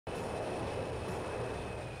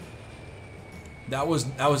That was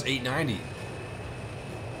 890.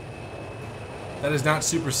 That is not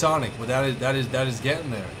supersonic, but that is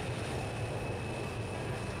getting there.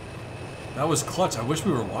 That was clutch. I wish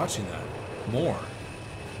we were watching that more.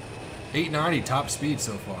 890 top speed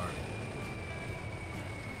so far.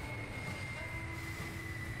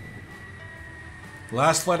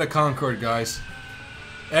 Last flight of Concorde, guys.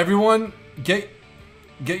 Everyone, get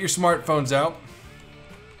your smartphones out.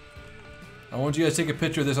 I want you guys to take a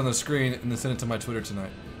picture of this on the screen and then send it to my Twitter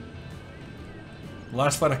tonight.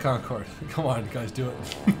 Last flight of Concorde. Come on, guys, do it.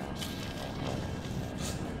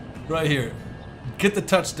 Right here. Get the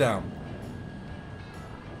touchdown.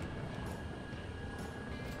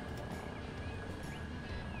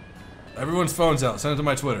 Everyone's phone's out. Send it to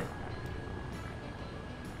my Twitter.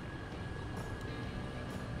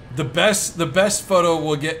 The best photo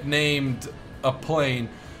will get named a plane.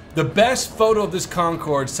 The best photo of this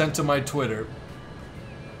Concorde sent to my Twitter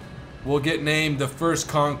will get named the first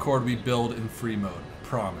Concorde we build in free mode.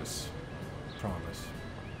 Promise. Promise.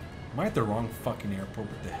 Am I at the wrong fucking airport?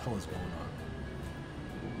 What the hell is going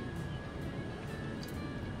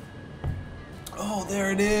on? Oh,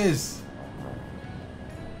 there it is.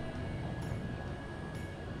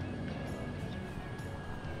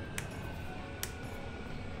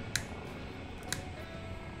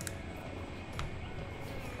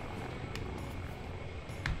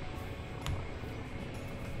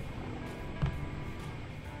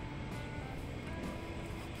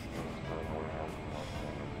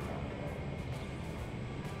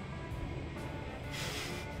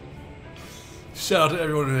 Shout out to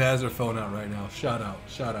everyone who has their phone out right now. Shout out.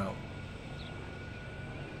 Shout out.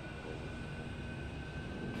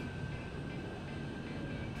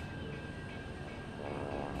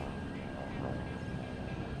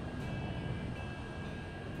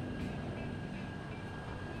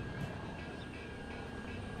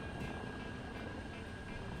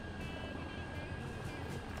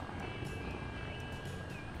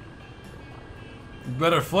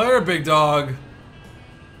 Better flare, big dog.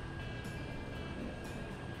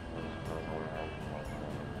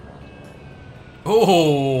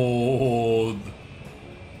 Oh,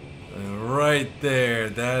 right there.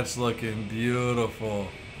 That's looking beautiful.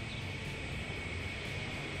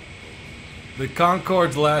 The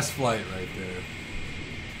Concorde's last flight right there.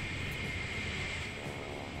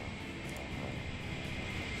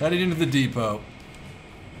 Heading into the depot.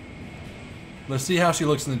 Let's see how she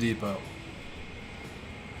looks in the depot.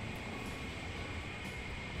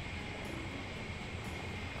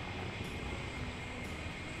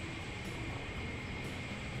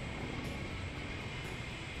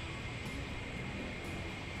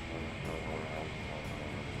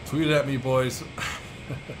 Tweet it at me, boys.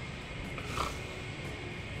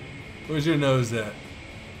 Where's your nose at?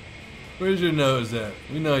 Where's your nose at?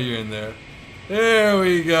 We know you're in there. There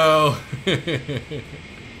we go.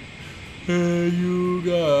 Hey, you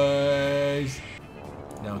guys.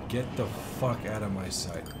 Now get the fuck out of my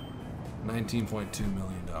sight. $19.2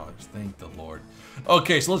 million. Thank the Lord.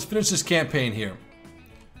 Okay, so let's finish this campaign here.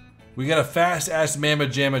 We got a fast-ass Mamma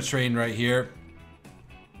Jamma train right here.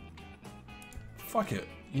 Fuck it.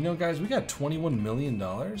 You know, guys, we got $21 million.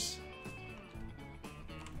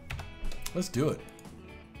 Let's do it.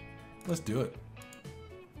 Let's do it.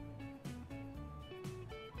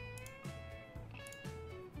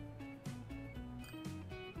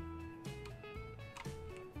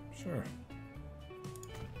 Sure.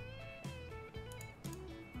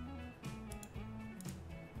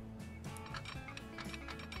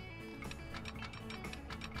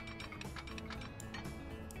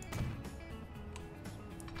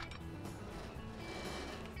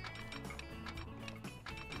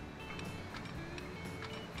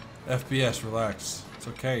 FPS, relax. It's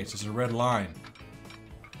okay, it's just a red line.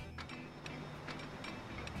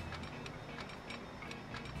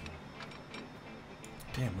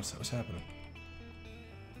 Damn, what's happening?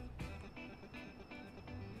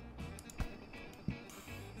 You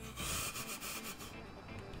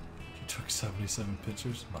took 77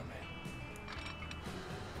 pictures? My man.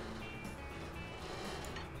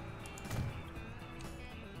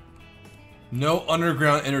 No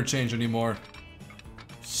underground interchange anymore.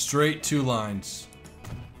 Straight 2 lines.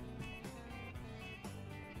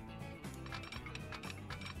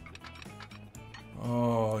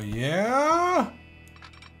 Oh, yeah?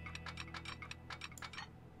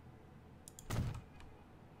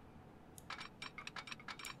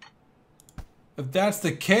 If that's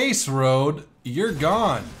the case, road, you're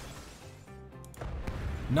gone.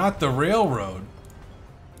 Not the railroad.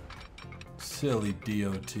 Silly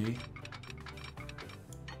DOT.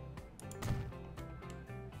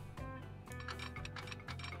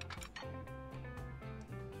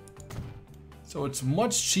 So it's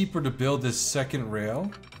much cheaper to build this second rail.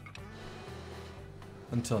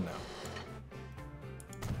 Until now.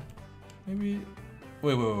 Maybe...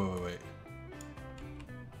 Wait.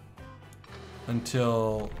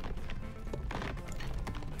 Until...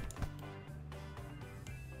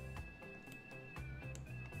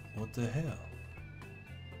 What the hell?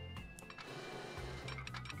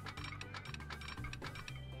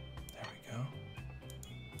 There we go.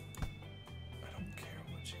 I don't care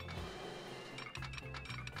what you want.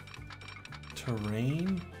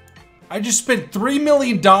 Terrain? I just spent $3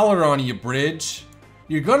 million on you, bridge.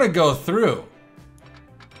 You're gonna go through.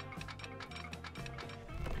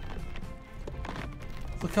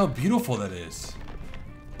 Look how beautiful that is.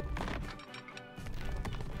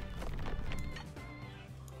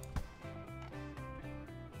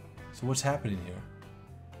 So what's happening here?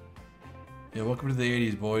 Yeah, welcome to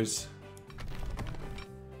the 80s, boys.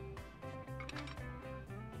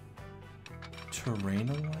 Terrain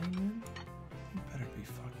alignment? You better be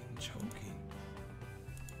fucking joking.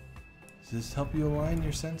 Does this help you align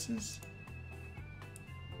your senses?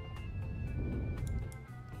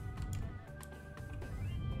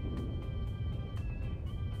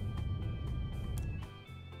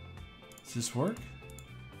 Does this work?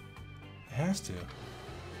 It has to.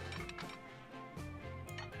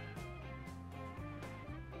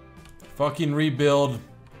 Fucking rebuild.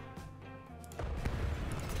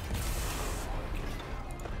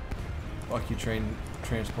 Fuck you,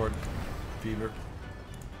 transport fever.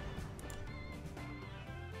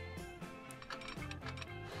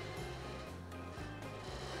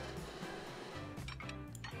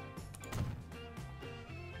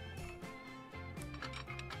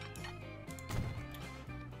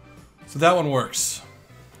 So that one works.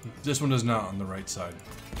 This one does not on the right side.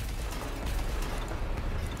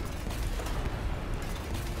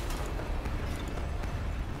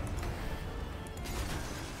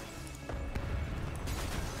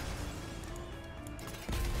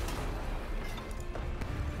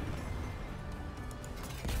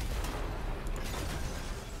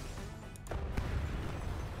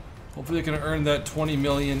 Hopefully they can earn that 20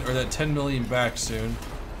 million or that 10 million back soon.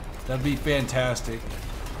 That'd be fantastic.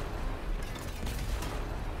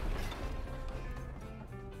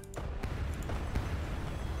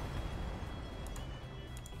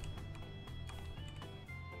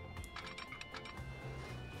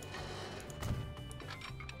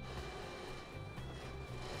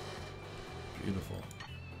 Beautiful.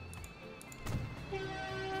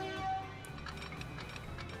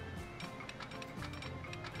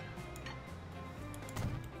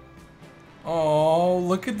 Oh,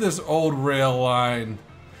 look at this old rail line.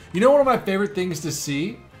 You know one of my favorite things to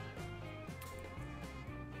see?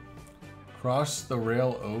 Cross the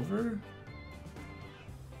rail over?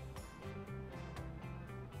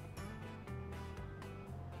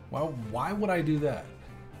 Well, why would I do that?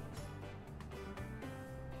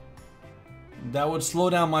 That would slow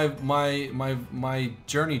down my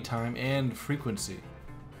journey time and frequency.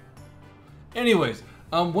 Anyways,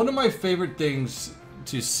 one of my favorite things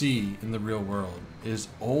to see in the real world is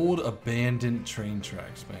old abandoned train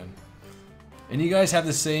tracks, man. And you guys have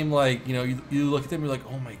the same, like, you know, you look at them, you're like,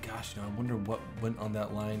 oh my gosh, you know, I wonder what went on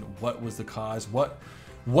that line. What was the cause?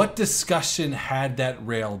 What discussion had that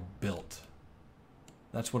rail built?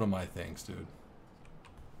 That's one of my things, dude.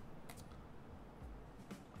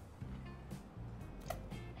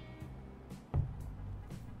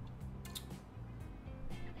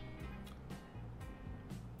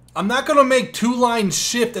 I'm not gonna make two lines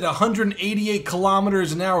shift at 188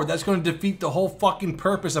 kilometers an hour. That's gonna defeat the whole fucking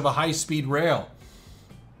purpose of a high-speed rail.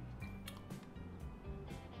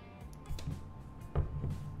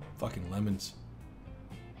 Fucking lemons.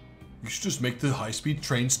 You should just make the high-speed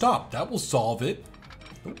train stop. That will solve it.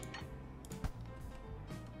 Nope.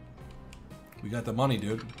 We got the money,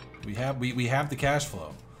 dude. We have the cash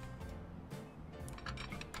flow.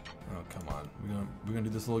 Oh, come on. We're gonna do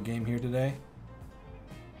this little game here today.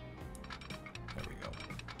 There we go.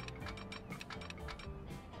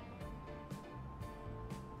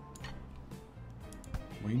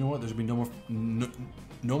 Well, you know what? There's gonna be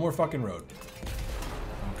no more fucking road.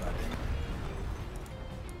 Oh, god damn it.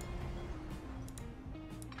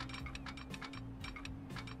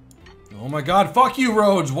 Oh my god, fuck you,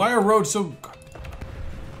 roads! Why are roads so...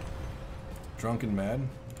 Drunk and mad?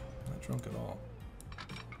 Not drunk at all.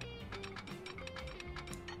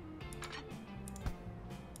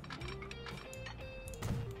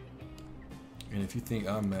 And if you think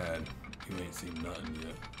I'm mad, you ain't seen nothing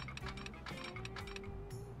yet.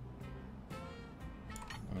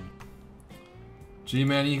 Gee,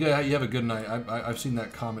 man, you have a good night. I've seen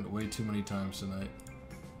that comment way too many times tonight.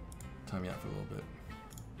 Time you out for a little bit.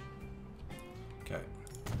 Okay.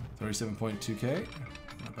 37.2K.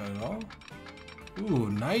 Not bad at all. Ooh,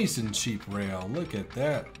 nice and cheap rail. Look at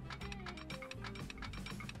that.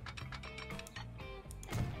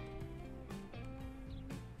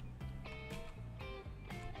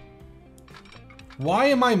 Why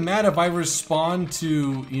am I mad if I respond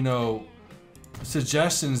to, you know,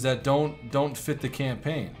 suggestions that don't fit the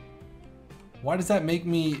campaign? Why does that make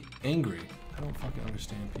me angry? I don't fucking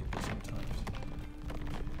understand people sometimes.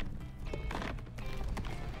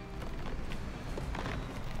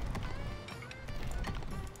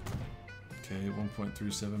 Okay,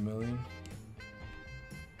 1.37 million.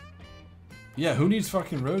 Yeah, who needs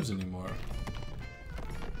fucking roads anymore?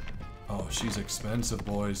 Oh, she's expensive,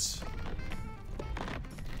 boys.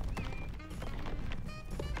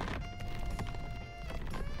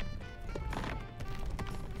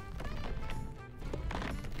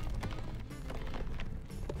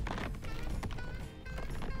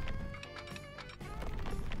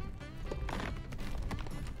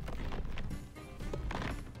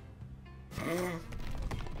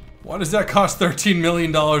 Why does that cost $13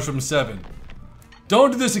 million from 7?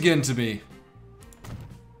 Don't do this again to me.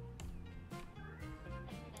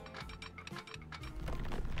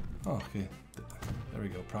 Oh, okay. There we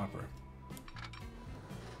go, proper.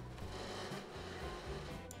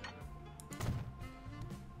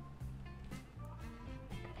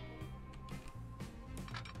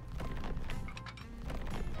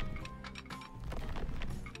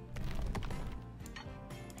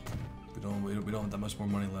 We don't have that much more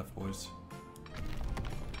money left, boys.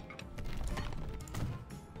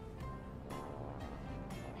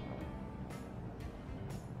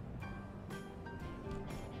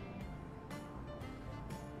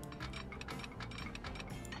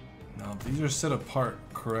 Now, if these are set apart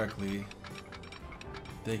correctly,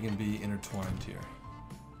 they can be intertwined here.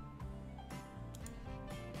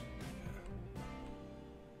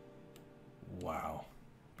 Wow.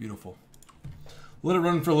 Beautiful. Let it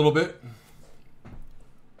run for a little bit.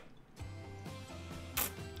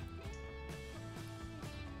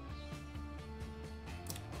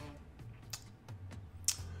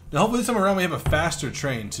 Now, hopefully this time around we have a faster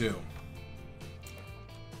train too.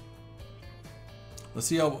 Let's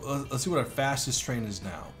see what our fastest train is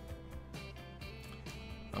now.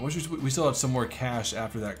 I wish we still had some more cash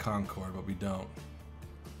after that Concorde, but we don't.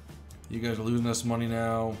 You guys are losing us money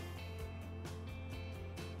now.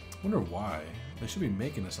 I wonder why. They should be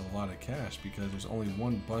making us a lot of cash because there's only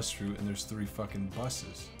one bus route and there's 3 fucking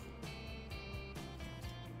buses.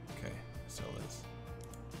 Okay, sell this.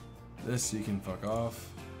 This you can fuck off.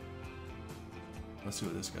 Let's see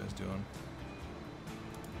what this guy's doing.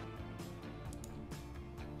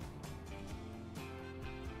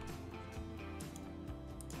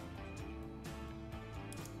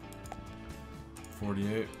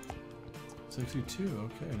 $48.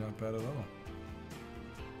 62, okay, not bad at all.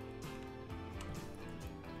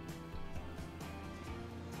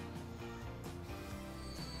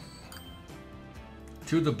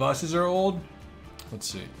 Two of the buses are old? Let's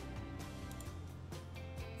see.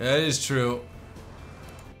 That is true.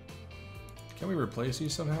 Can we replace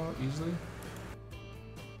these somehow easily?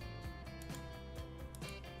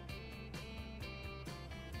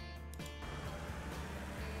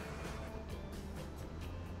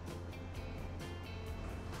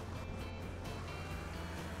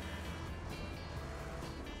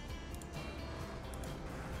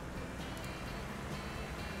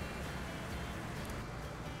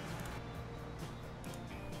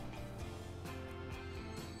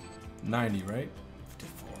 $90, right?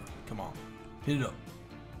 54. Come on. Hit it up.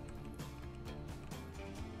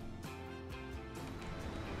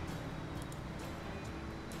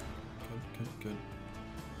 Good.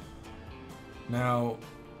 Now,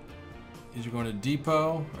 is you going to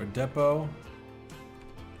depot or depot?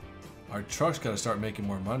 Our trucks got to start making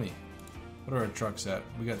more money. What are our trucks at?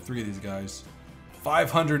 We got 3 of these guys.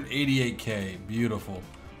 588K. Beautiful.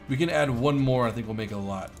 We can add one more. I think we'll make a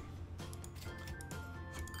lot.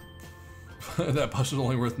 That bus was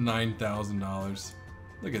only worth $9,000.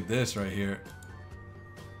 Look at this right here.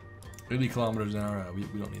 80 kilometers an hour. We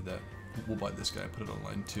don't need that. We'll buy this guy, put it on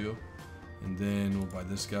line 2. And then we'll buy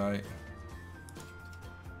this guy.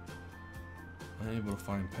 Unable to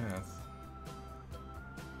find path.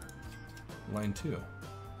 Line 2.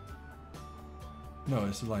 No,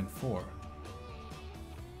 this is line 4.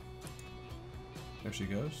 There she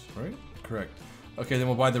goes, right? Correct. Okay, then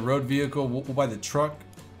we'll buy the road vehicle. We'll buy the truck.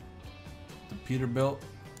 The Peterbilt.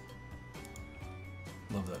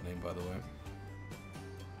 Love that name, by the way.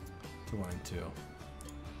 To line 2.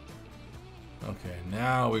 Okay,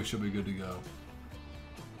 now we should be good to go.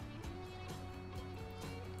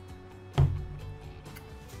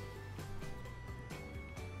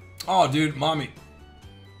 Oh, dude, mommy.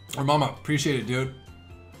 Or mama, appreciate it, dude.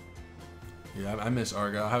 Yeah, I miss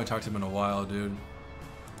Argyle. I haven't talked to him in a while, dude.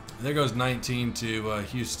 There goes 19 to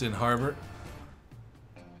Houston Harbor.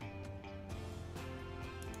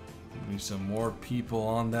 Need some more people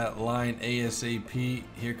on that line ASAP.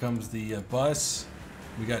 Here comes the bus.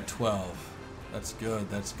 We got 12. That's good.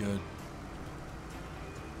 That's good.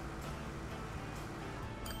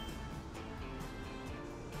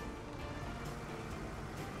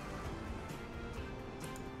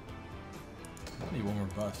 I need one more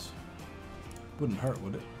bus. Wouldn't hurt,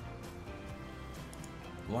 would it?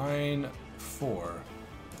 Line 4.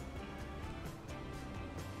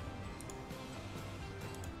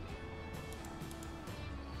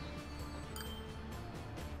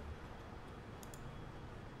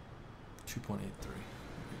 $2.83.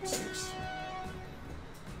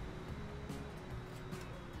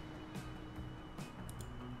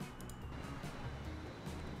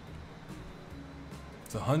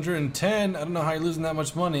 It's 110. I don't know how you're losing that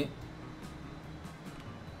much money.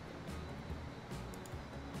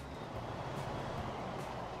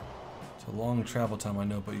 It's a long travel time, I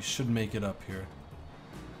know, but you should make it up here.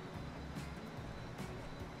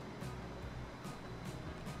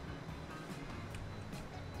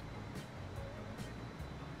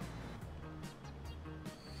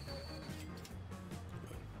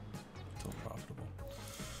 Still profitable.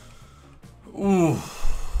 Ooh.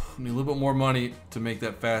 Need a little bit more money to make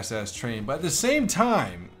that fast-ass train. But at the same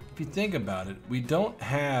time, if you think about it, we don't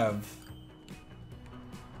have...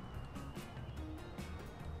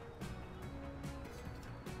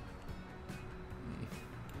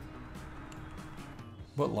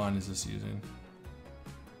 What line is this using?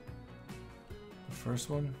 The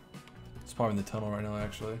first one? It's probably in the tunnel right now,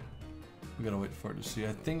 actually. We gotta wait for it to see.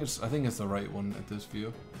 I think it's the right one at this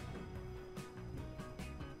view.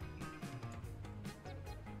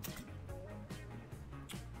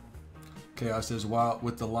 Chaos says, wow,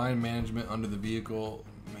 with the line management under the vehicle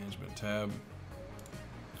management tab.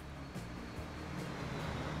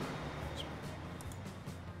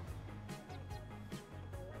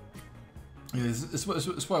 Yeah, this is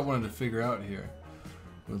what I wanted to figure out here.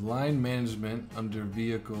 With line management under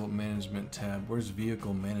vehicle management tab. Where's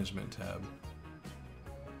vehicle management tab?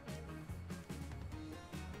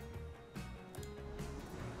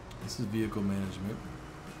 This is vehicle management.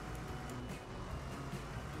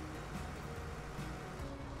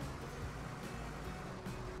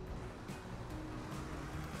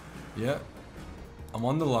 Yeah, I'm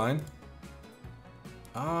on the line.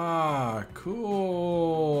 Ah,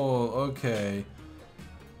 cool. Okay.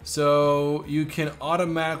 So you can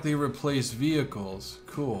automatically replace vehicles.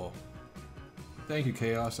 Cool. Thank you,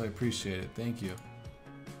 Chaos. I appreciate it. Thank you.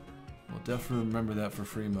 We'll definitely remember that for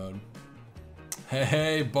free mode.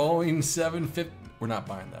 Hey, Boeing 750. We're not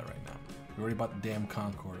buying that right now. We already bought the damn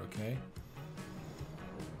Concorde, okay?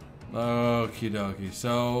 Okie dokie.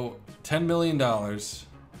 So, $10 million.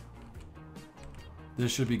 This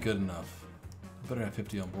should be good enough. I better have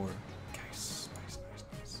 50 on board. Nice, nice, nice,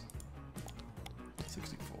 nice.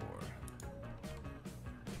 64.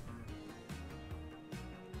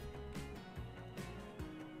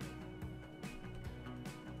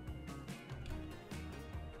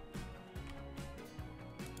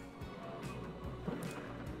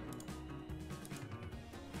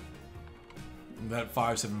 That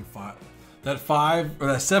 575.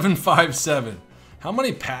 That 757. How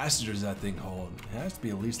many passengers does that thing hold? It has to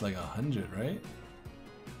be at least like 100, right?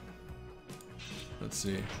 Let's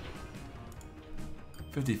see.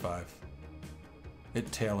 55.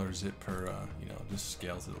 It tailors it per, you know, just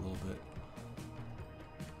scales it a little bit.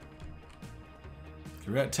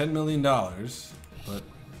 You're at $10 million, but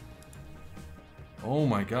oh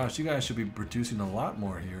my gosh, you guys should be producing a lot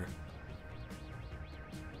more here.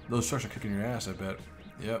 Those trucks are kicking your ass, I bet.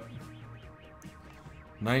 Yep.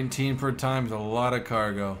 19 per time is a lot of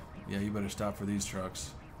cargo. Yeah, you better stop for these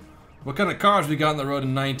trucks. What kind of cars we got on the road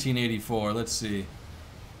in 1984? Let's see.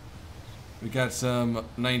 We got some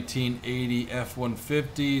 1980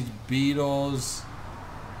 F-150s, Beetles,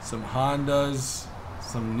 some Hondas,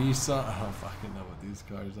 some Nissan. I don't fucking know what these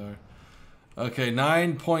cars are. Okay,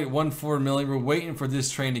 9.14 million. We're waiting for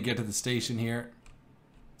this train to get to the station here.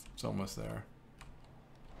 It's almost there.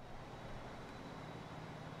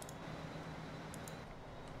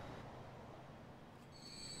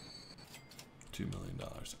 $2 million.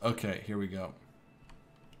 Okay, here we go.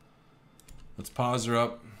 Let's pause her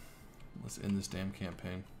up. Let's end this damn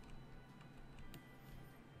campaign.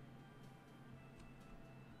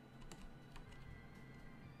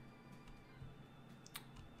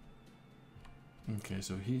 Okay,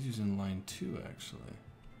 so he's using line 2 actually.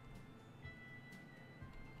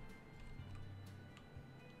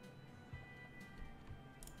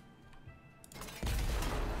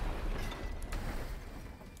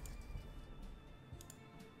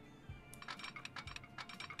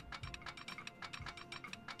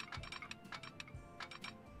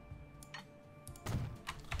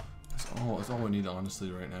 That's all we need, honestly,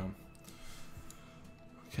 right now.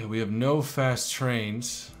 Okay, we have no fast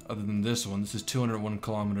trains other than this one. This is 201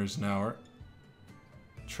 kilometers an hour.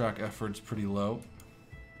 Track effort's pretty low.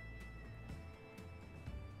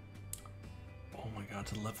 Oh my god,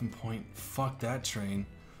 it's 11 point. Fuck that train.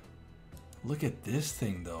 Look at this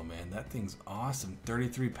thing though, man. That thing's awesome.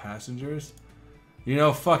 33 passengers. You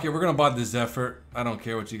know, fuck it. We're gonna buy the Zephyr. I don't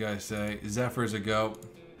care what you guys say. Zephyr's a go.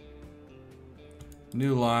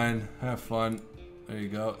 New line. Have fun. There you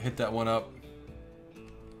go. Hit that one up.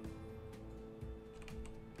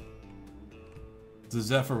 The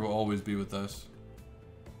Zephyr will always be with us.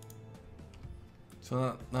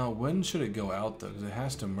 So now when should it go out though? Because it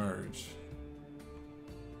has to merge.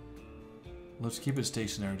 Let's keep it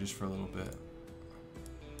stationary just for a little bit.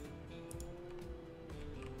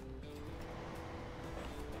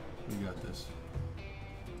 We got this.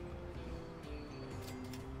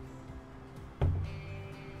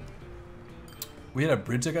 We had a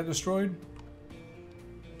bridge that got destroyed?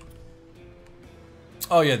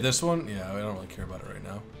 Oh yeah, this one? Yeah, I don't really care about it right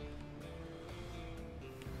now.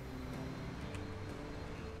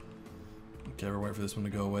 Okay, we're waiting for this one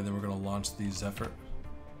to go away, then we're gonna launch the Zephyr.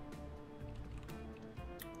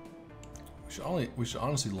 We should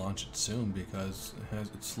honestly launch it soon because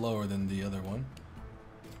it's slower than the other one.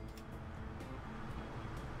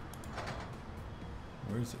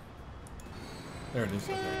 Where is it? There it is.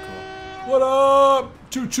 Okay, cool. What up?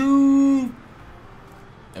 Choo choo!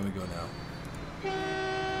 And we go now.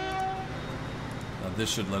 Now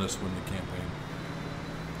this should let us win the campaign.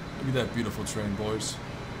 Look at that beautiful train, boys.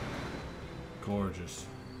 Gorgeous.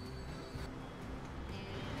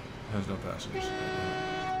 Has no passengers.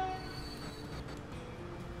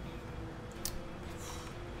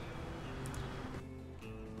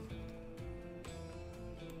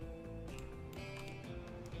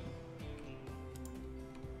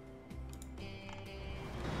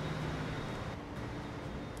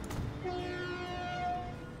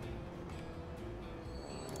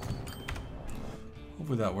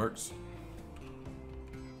 Hopefully that works.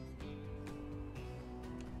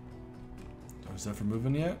 Is that for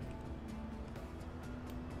moving yet?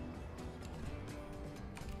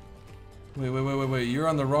 Wait. You're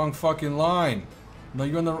on the wrong fucking line. No,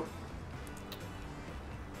 you're on the... Are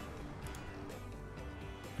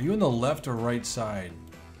you on the left or right side?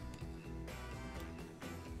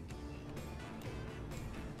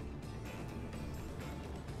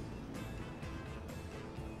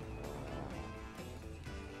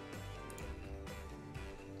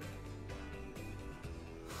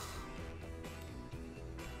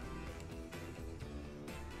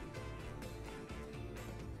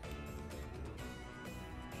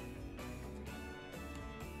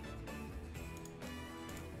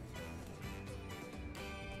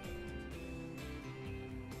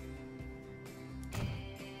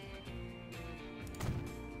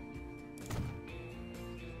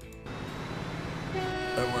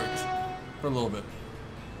 That worked. For a little bit.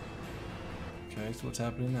 Okay, so what's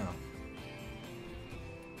happening now?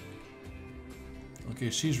 Okay,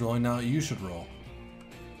 she's rolling now. You should roll.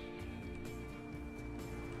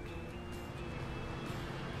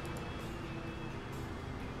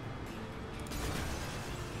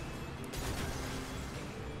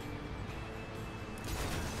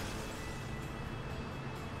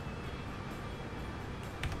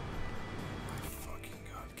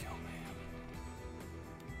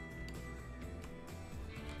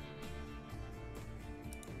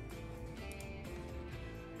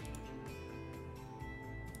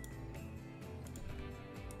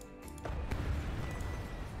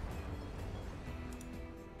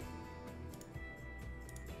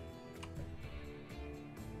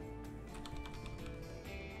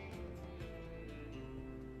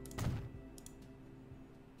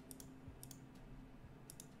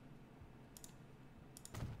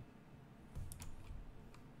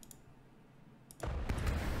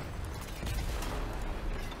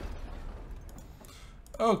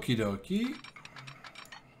 Okie dokie.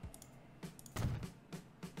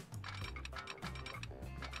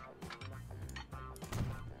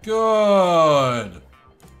 Good.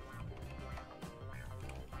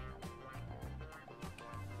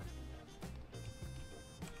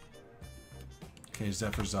 Okay,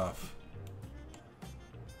 Zephyr's off.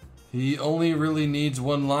 He only really needs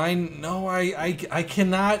one line. No, I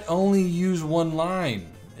cannot only use one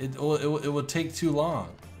line. It will take too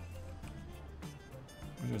long.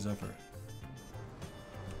 Where's Zephyr?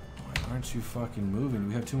 Why aren't you fucking moving? Do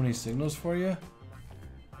we have too many signals for you?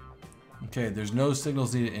 Okay, there's no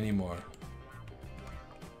signals needed anymore.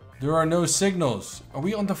 There are no signals. Are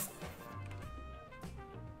we on the...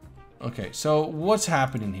 Okay, so what's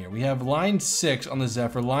happening here? We have line 6 on the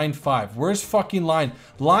Zephyr, line 5. Where's fucking line?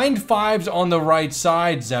 Line 5's on the right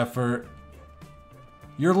side, Zephyr.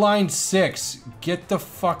 You're line 6. Get the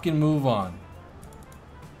fucking move on.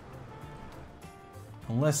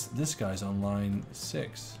 Unless this guy's on line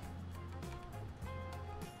 6.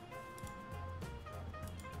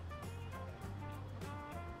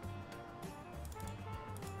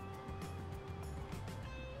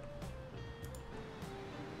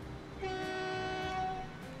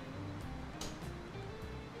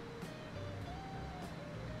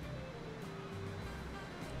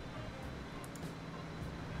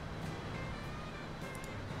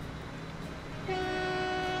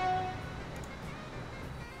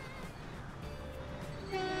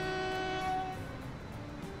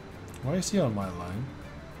 Why is he on my line?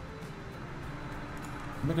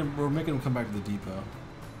 We're making him come back to the depot.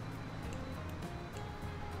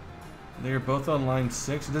 They're both on line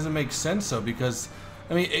 6. It doesn't make sense though, because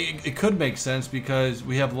I mean it could make sense because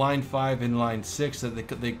we have line 5 and line 6 that they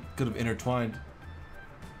could have intertwined.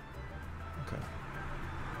 Okay.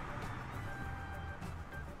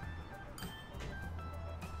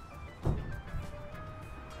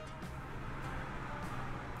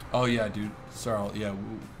 Oh yeah, dude. Sorry. Yeah,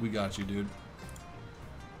 we got you, dude.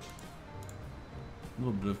 A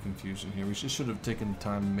little bit of confusion here. We should have taken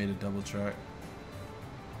time and made a double track.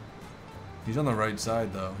 He's on the right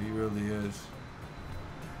side, though. He really is.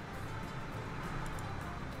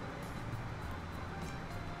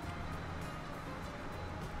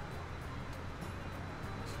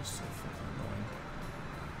 This is so fucking annoying.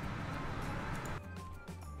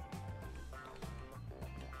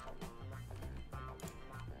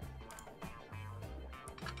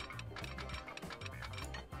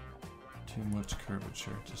 Too much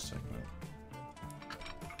curvature to segment.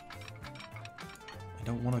 I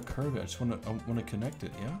don't want to curve it. I just want to connect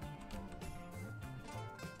it. Yeah.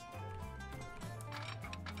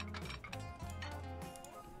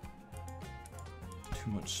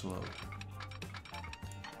 Too much slope.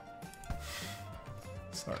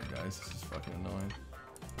 Sorry, guys. This is fucking annoying.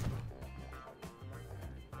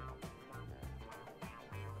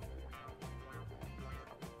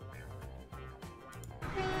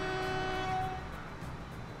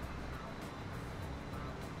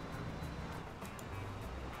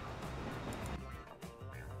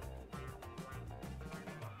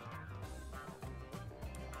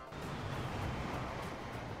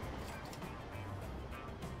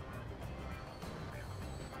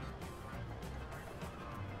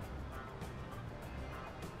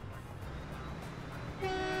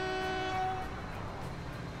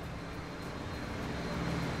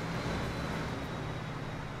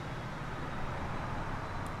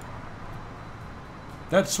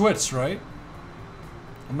 That's Switz, right?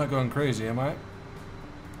 I'm not going crazy, am I?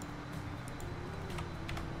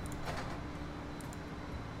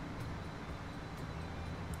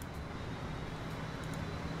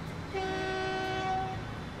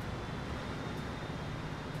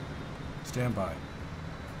 Stand by.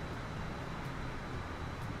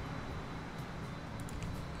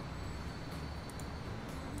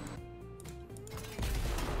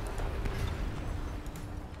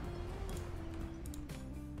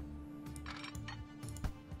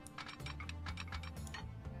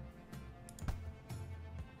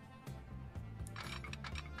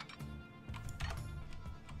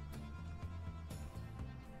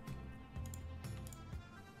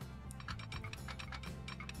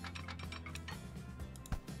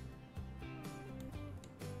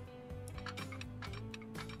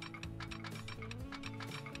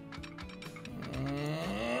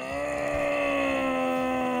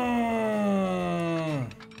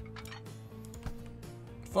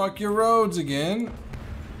 Fuck your roads again. I'm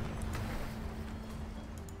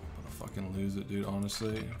gonna fucking lose it, dude,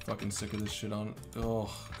 honestly. I'm fucking sick of this shit on. Oh,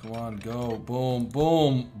 come on, go. Boom,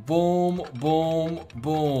 boom, boom, boom,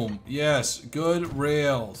 boom. Yes, good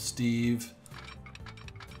rail, Steve.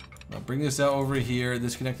 Now bring this out over here.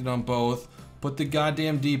 This connected on both. Put the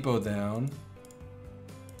goddamn depot down.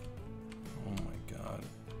 Oh my god.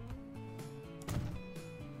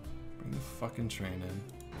 Bring the fucking train in.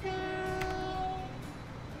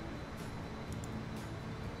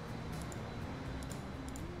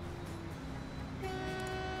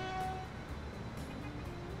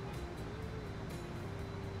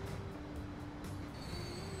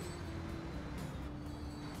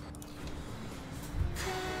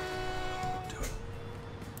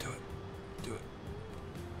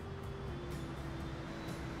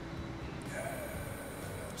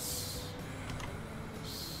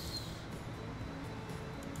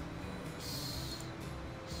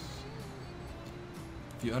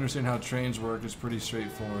 If you understand how trains work, it's pretty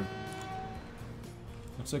straightforward.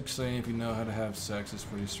 It's like saying if you know how to have sex, it's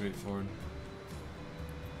pretty straightforward.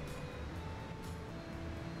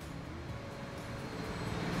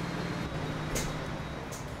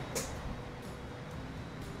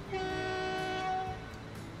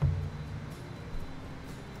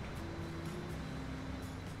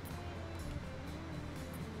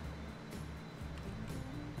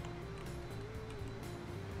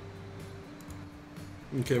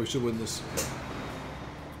 Okay, we should win this.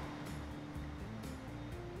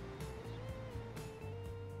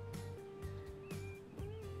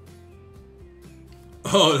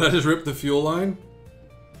 Oh, did I just rip the fuel line?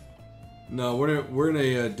 No, we're in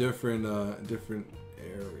a different area.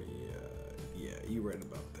 Yeah, you're right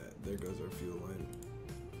about that. There goes our fuel line.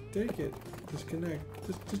 Take it. Disconnect.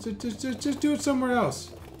 Just do it somewhere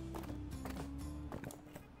else.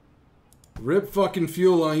 Rip fucking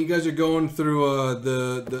fuel line. You guys are going through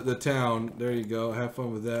the town. There you go. Have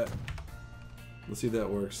fun with that. Let's see if that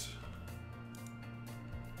works.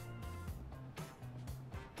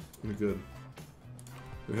 We're good.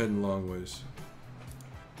 We're heading long ways.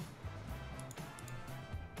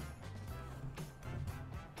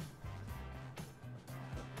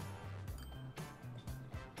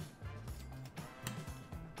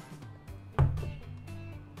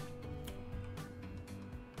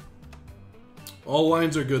 All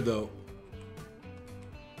lines are good though.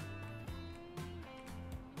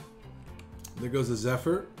 There goes the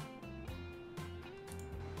Zephyr.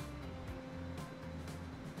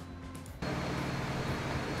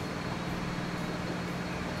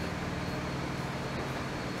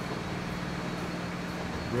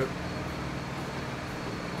 Rip.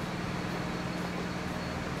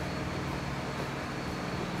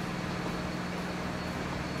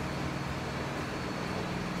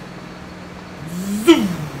 Zoom.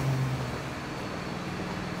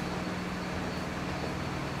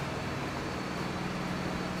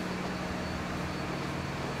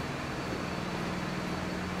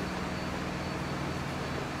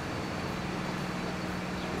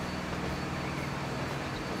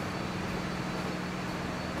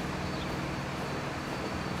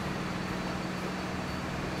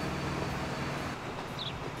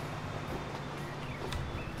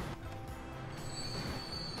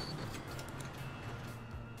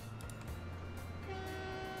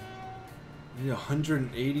 I need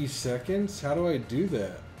 180 seconds? How do I do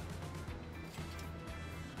that?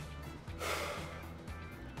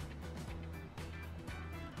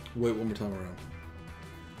 Wait one more time around.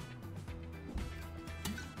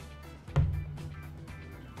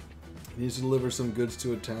 He needs to deliver some goods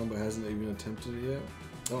to a town but hasn't even attempted it yet.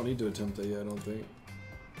 I don't need to attempt that yet, I don't think.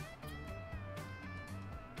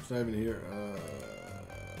 It's not even here.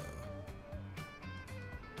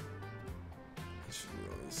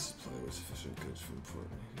 Sufficient goods from Port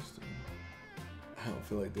Houston. I don't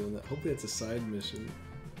feel like doing that. Hopefully that's a side mission.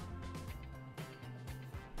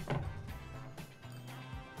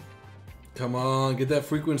 Come on, get that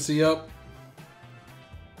frequency up.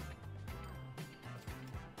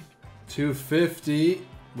 250.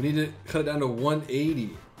 We need to cut it down to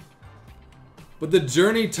 180. But the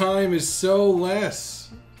journey time is so less.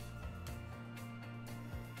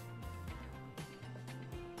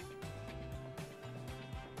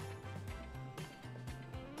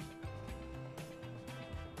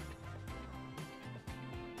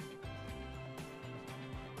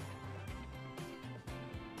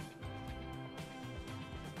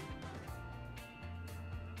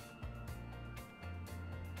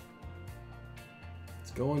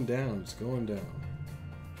 It's going down. It's going down.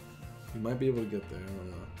 You might be able to get there. I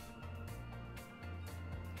don't know.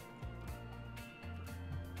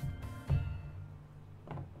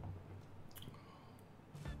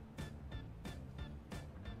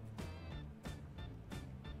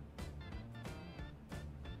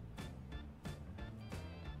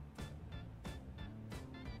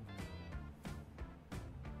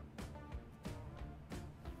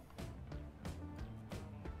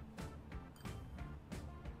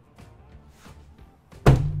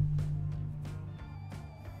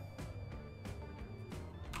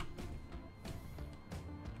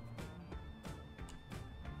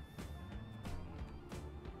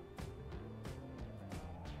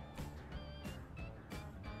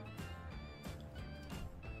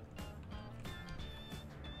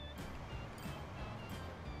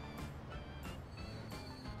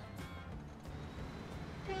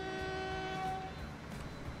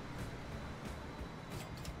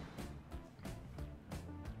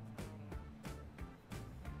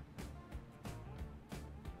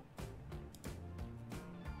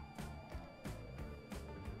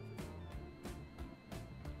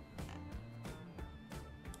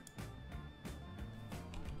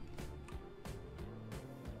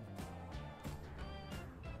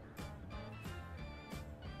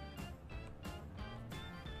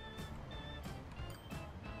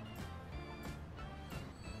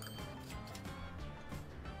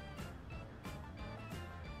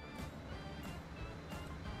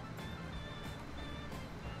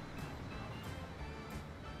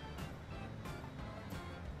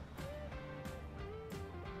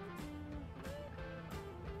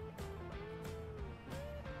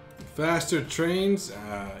 Faster trains.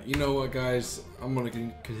 You know what, guys? I'm gonna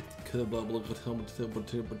continue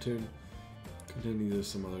this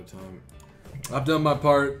some other time. I've done my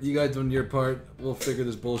part. You guys done your part. We'll figure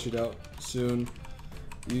this bullshit out soon.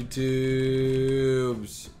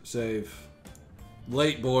 YouTube's save.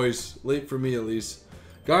 Late, boys. Late for me, at least.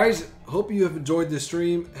 Guys, hope you have enjoyed this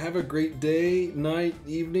stream. Have a great day, night,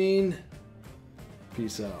 evening.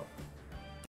 Peace out.